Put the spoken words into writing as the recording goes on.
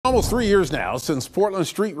Almost 3 years now since Portland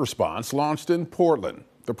Street Response launched in Portland.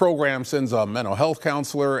 The program sends a mental health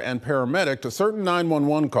counselor and paramedic to certain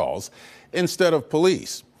 911 calls instead of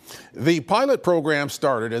police. The pilot program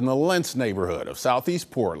started in the Lents neighborhood of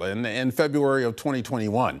Southeast Portland in February of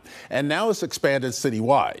 2021, and now it's expanded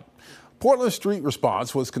citywide. Portland Street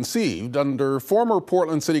Response was conceived under former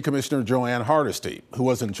Portland City Commissioner Joanne Hardesty, who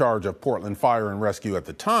was in charge of Portland Fire and Rescue at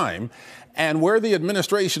the time, and where the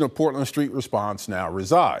administration of Portland Street Response now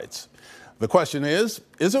resides. The question is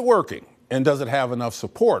it working? And does it have enough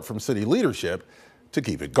support from city leadership to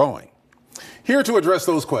keep it going? Here to address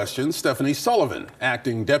those questions, Stephenie Sullivan,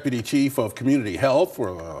 Acting Deputy Chief of Community Health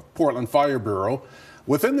for the Portland Fire Bureau,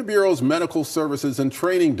 within the Bureau's Medical Services and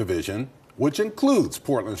Training Division, which includes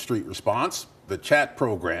Portland Street Response, the CHAT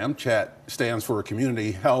program. CHAT stands for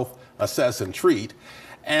Community Health Assess and Treat,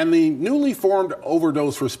 and the newly formed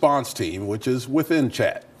Overdose Response Team, which is within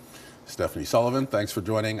CHAT. Stephenie Sullivan, thanks for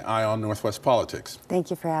joining Eye on Northwest Politics. Thank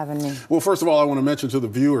you for having me. Well, first of all, I want to mention to the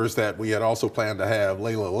viewers that we had also planned to have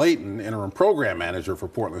Layla Layton, interim program manager for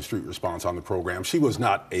Portland Street Response, on the program. She was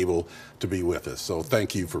not able to be with us, so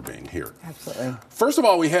thank you for being here. Absolutely. First of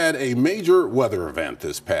all, we had a major weather event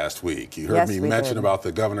this past week. You heard me mention about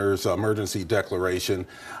the governor's emergency declaration.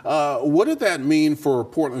 What did that mean for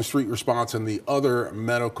Portland Street Response and the other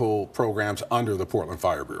medical programs under the Portland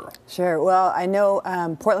Fire Bureau? Sure. Well, I know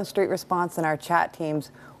Portland Street Response and our CHAT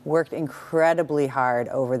teams worked incredibly hard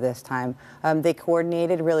over this time. They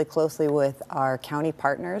coordinated really closely with our county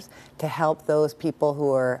partners to help those people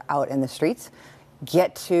who are out in the streets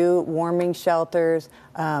get to warming shelters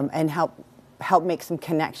and help make some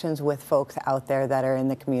connections with folks out there that are in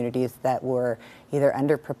the communities that were either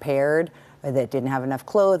underprepared, or that didn't have enough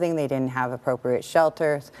clothing, they didn't have appropriate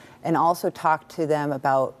shelters, and also talk to them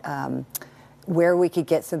about where we could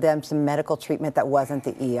get them some medical treatment that wasn't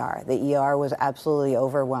the ER. The ER was absolutely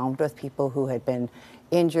overwhelmed with people who had been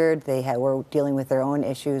injured. They were dealing with their own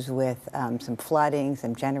issues with some flooding,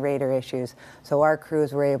 some generator issues. So our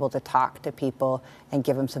crews were able to talk to people and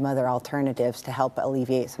give them some other alternatives to help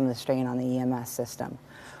alleviate some of the strain on the EMS system.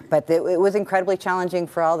 But it was incredibly challenging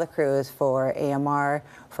for all the crews, for AMR,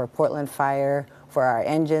 for Portland Fire, for our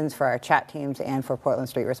engines, for our CHAT teams, and for Portland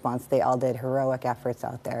Street Response. They all did heroic efforts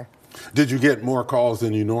out there. Did you get more calls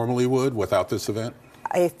than you normally would without this event?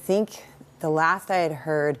 I think the last I had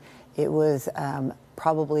heard, it was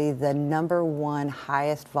probably the #1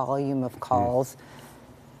 highest volume of calls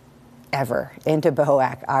ever into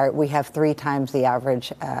BOAC. We have 3 times the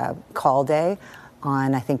average call day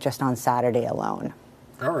on, I think, just on Saturday alone.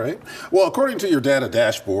 All right. Well, according to your data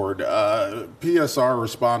dashboard, PSR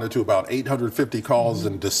responded to about 850 calls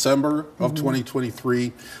in December of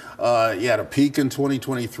 2023. You had a peak in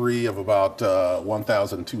 2023 of about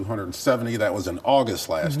 1,270. That was in August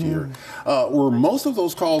last year. Were most of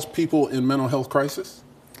those calls people in mental health crisis?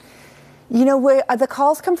 You know, the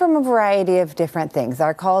calls come from a variety of different things.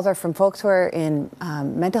 Our calls are from folks who are in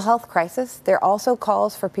mental health crisis. They're also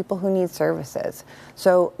calls for people who need services.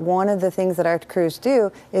 So one of the things that our crews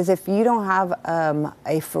do is, if you don't have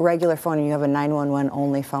a regular phone and you have a 911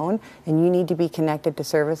 only phone and you need to be connected to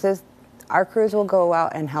services, our crews will go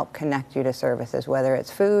out and help connect you to services, whether it's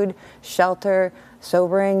food, shelter,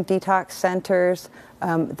 sobering, detox centers.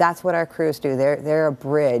 That's what our crews do. They're a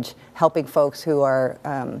bridge helping folks who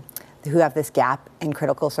have this gap in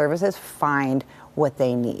critical services find what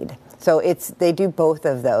they need. So they do both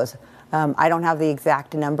of those. I don't have the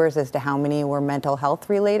exact numbers as to how many were mental health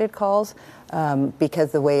related calls,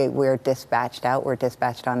 because the way we're dispatched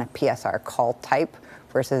on a PSR call type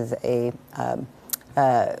versus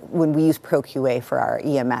when we use ProQA for our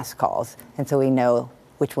EMS calls. And so we know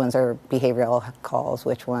which ones are behavioral calls,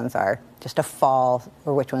 which ones are just a fall,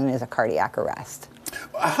 or which one is a cardiac arrest.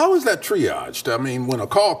 How is that triaged? I mean, when a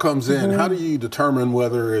call comes in, how do you determine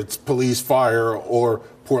whether it's police, fire, or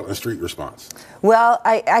Portland Street Response? Well,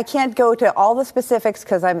 I can't go to all the specifics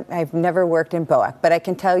because I've never worked in BOAC, but I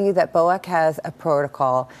can tell you that BOAC has a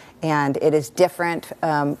protocol, and it is different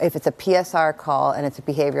if it's a PSR call and it's a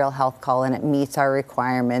behavioral health call and it meets our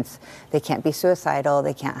requirements. They can't be suicidal,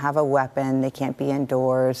 they can't have a weapon, they can't be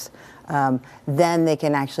indoors. Then they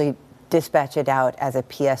can actually dispatch it out as a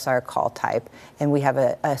PSR call type, and we have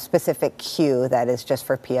a specific queue that is just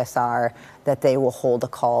for PSR that they will hold a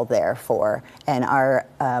call there for, and our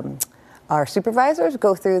supervisors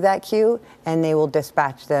go through that queue and they will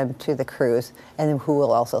dispatch them to the crews, and who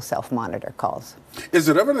will also self-monitor calls. Is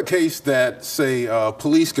it ever the case that, say,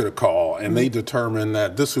 police get a call and they determine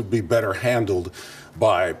that this would be better handled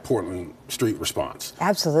by Portland Street Response?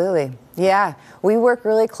 Absolutely. Yeah. We work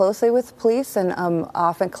really closely with police and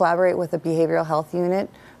often collaborate with the behavioral health unit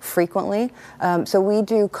frequently. So we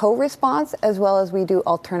do co-response as well as we do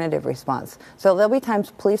alternative response. So there'll be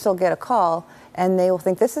times police will get a call and they will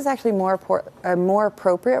think this is actually more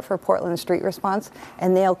appropriate for Portland street response,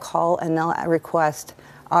 and they'll call and they'll request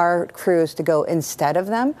our crews to go instead of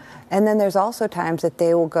them. And then there's also times that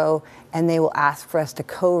they will go and they will ask for us to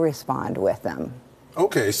co-respond with them.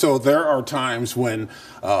 Okay, so there are times when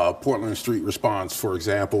Portland Street Response, for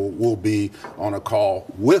example, will be on a call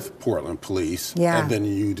with Portland Police, and then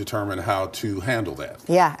you determine how to handle that.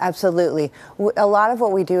 Yeah, absolutely. A lot of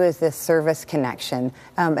what we do is this service connection,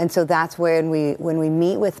 and so that's when we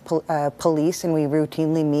meet with police and we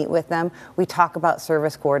routinely meet with them. We talk about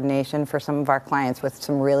service coordination for some of our clients with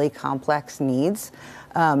some really complex needs.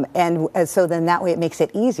 And so then that way it makes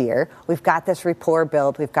it easier. We've got this rapport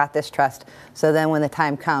built, we've got this trust. So then when the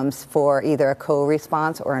time comes for either a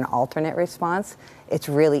co-response or an alternate response, it's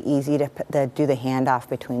really easy to do the handoff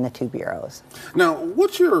between the two bureaus. Now,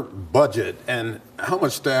 what's your budget and how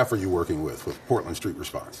much staff are you working with Portland Street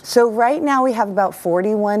Response? So right now we have about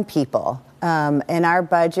 41 people, and our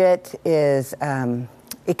budget is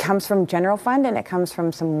it comes from general fund and it comes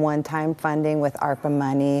from some one-time funding with ARPA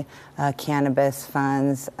money, cannabis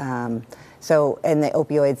funds, and the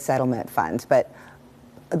opioid settlement funds. But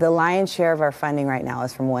the lion's share of our funding right now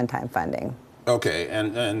is from one-time funding. Okay,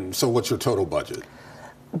 and so what's your total budget?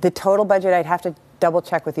 The total budget, I'd have to double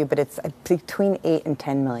check with you, but it's between 8 and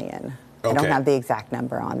 10 million. Okay. I don't have the exact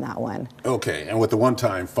number on that one. Okay, and with the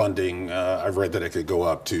one-time funding, I've read that it could go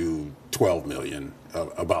up to 12 million,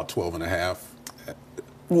 about 12 and a half.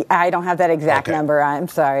 I don't have that exact number. I'm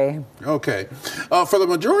sorry. Okay. For the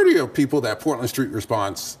majority of people that Portland Street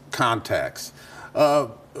Response contacts,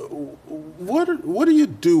 what do you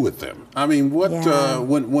do with them? I mean,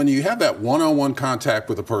 when you have that one-on-one contact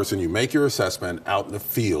with a person, you make your assessment out in the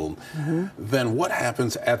field, then what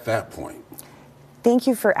happens at that point? Thank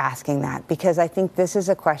you for asking that, because I think this is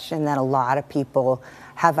a question that a lot of people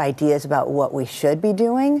have ideas about what we should be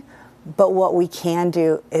doing, but what we can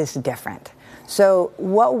do is different. So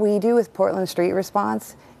what we do with Portland Street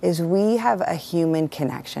Response is we have a human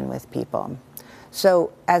connection with people.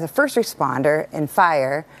 So as a first responder in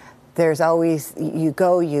fire, there's always, you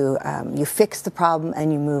fix the problem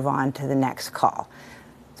and you move on to the next call.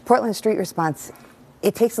 Portland Street Response,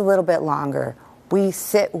 it takes a little bit longer. We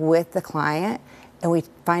sit with the client and we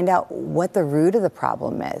find out what the root of the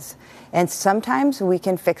problem is. And sometimes we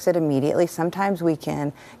can fix it immediately. Sometimes we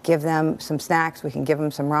can give them some snacks, we can give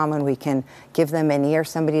them some ramen, we can give them an ear,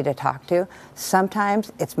 somebody to talk to.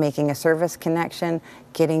 Sometimes it's making a service connection,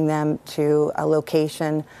 getting them to a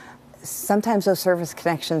location. Sometimes those service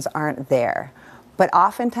connections aren't there. But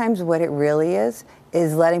oftentimes what it really is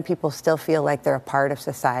letting people still feel like they're a part of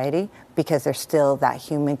society, because there's still that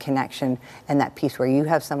human connection and that piece where you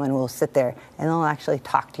have someone who will sit there and they'll actually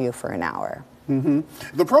talk to you for an hour.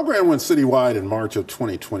 The program went citywide in March of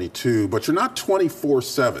 2022, but you're not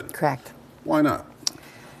 24/7. Correct. Why not?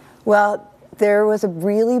 Well, there was a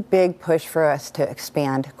really big push for us to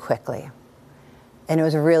expand quickly. And it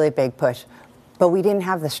was a really big push, but we didn't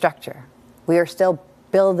have the structure. We are still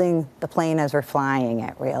building the plane as we're flying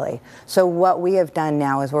it, really. So what we have done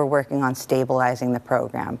now is we're working on stabilizing the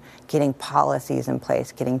program, getting policies in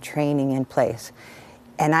place, getting training in place.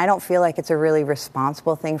 And I don't feel like it's a really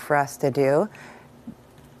responsible thing for us to do,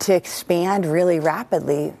 to expand really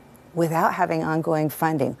rapidly without having ongoing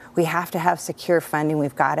funding. We have to have secure funding.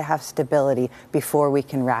 We've got to have stability before we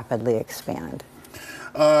can rapidly expand.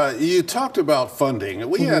 You talked about funding.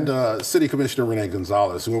 We had City Commissioner Renee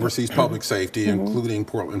Gonzalez, who oversees public safety, including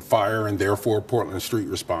Portland Fire and therefore Portland Street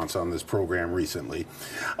Response, on this program recently.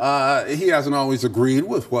 He hasn't always agreed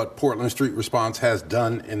with what Portland Street Response has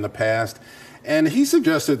done in the past. And he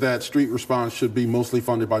suggested that street response should be mostly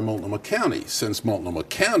funded by Multnomah County, since Multnomah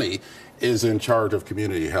County is in charge of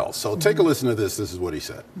community health. So take a listen to this. This is what he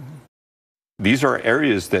said. These are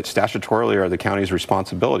areas that statutorily are the county's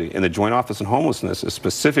responsibility, and the Joint Office on Homelessness is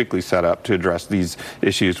specifically set up to address these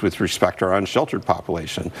issues with respect to our unsheltered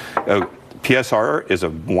population. PSR is a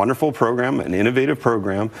wonderful program, an innovative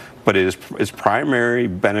program, but its primary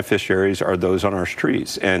beneficiaries are those on our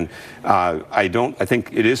streets. And I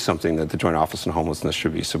think it is something that the Joint Office on Homelessness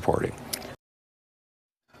should be supporting.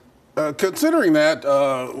 Considering that,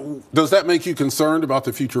 does that make you concerned about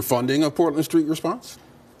the future funding of Portland Street Response?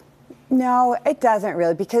 No, it doesn't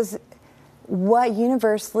really, because what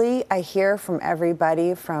universally I hear from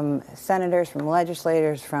everybody, from senators, from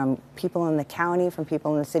legislators, from people in the county, from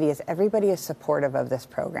people in the city, is everybody is supportive of this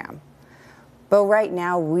program. But right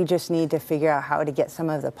now, we just need to figure out how to get some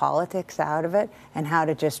of the politics out of it and how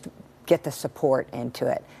to just get the support into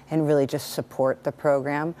it and really just support the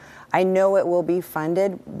program. I know it will be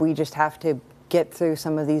funded. We just have to get through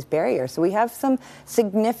some of these barriers. So we have some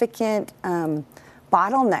significant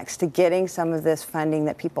bottlenecks to getting some of this funding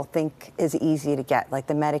that people think is easy to get, like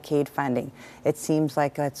the Medicaid funding. It seems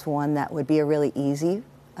like it's one that would be a really easy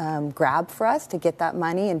grab for us to get that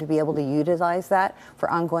money and to be able to utilize that for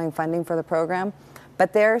ongoing funding for the program.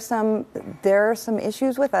 But there are some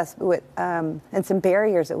issues with us and some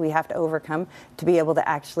barriers that we have to overcome to be able to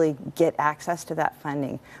actually get access to that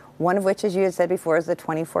funding. One of which, as you had said before, is the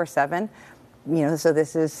 24/7. So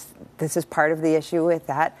this is part of the issue with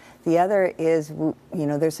that. The other is,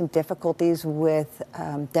 there's some difficulties with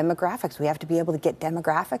demographics. We have to be able to get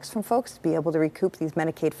demographics from folks to be able to recoup these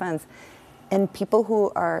Medicaid funds. And people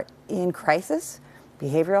who are in crisis,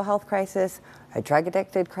 behavioral health crisis, a drug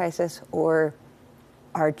addicted crisis, or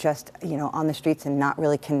are just on the streets and not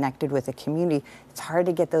really connected with the community, it's hard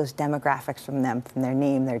to get those demographics from them, from their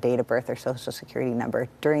name, their date of birth, their social security number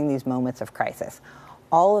during these moments of crisis.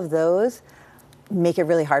 All of those make it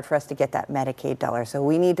really hard for us to get that Medicaid dollar. So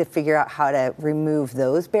we need to figure out how to remove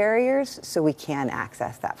those barriers so we can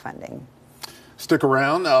access that funding. Stick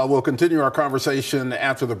around. We'll continue our conversation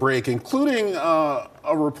after the break, including a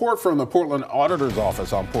report from the Portland Auditor's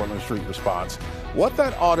Office on Portland Street Response, what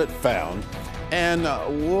that audit found, and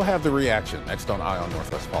we'll have the reaction next on Eye on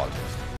Northwest Politics.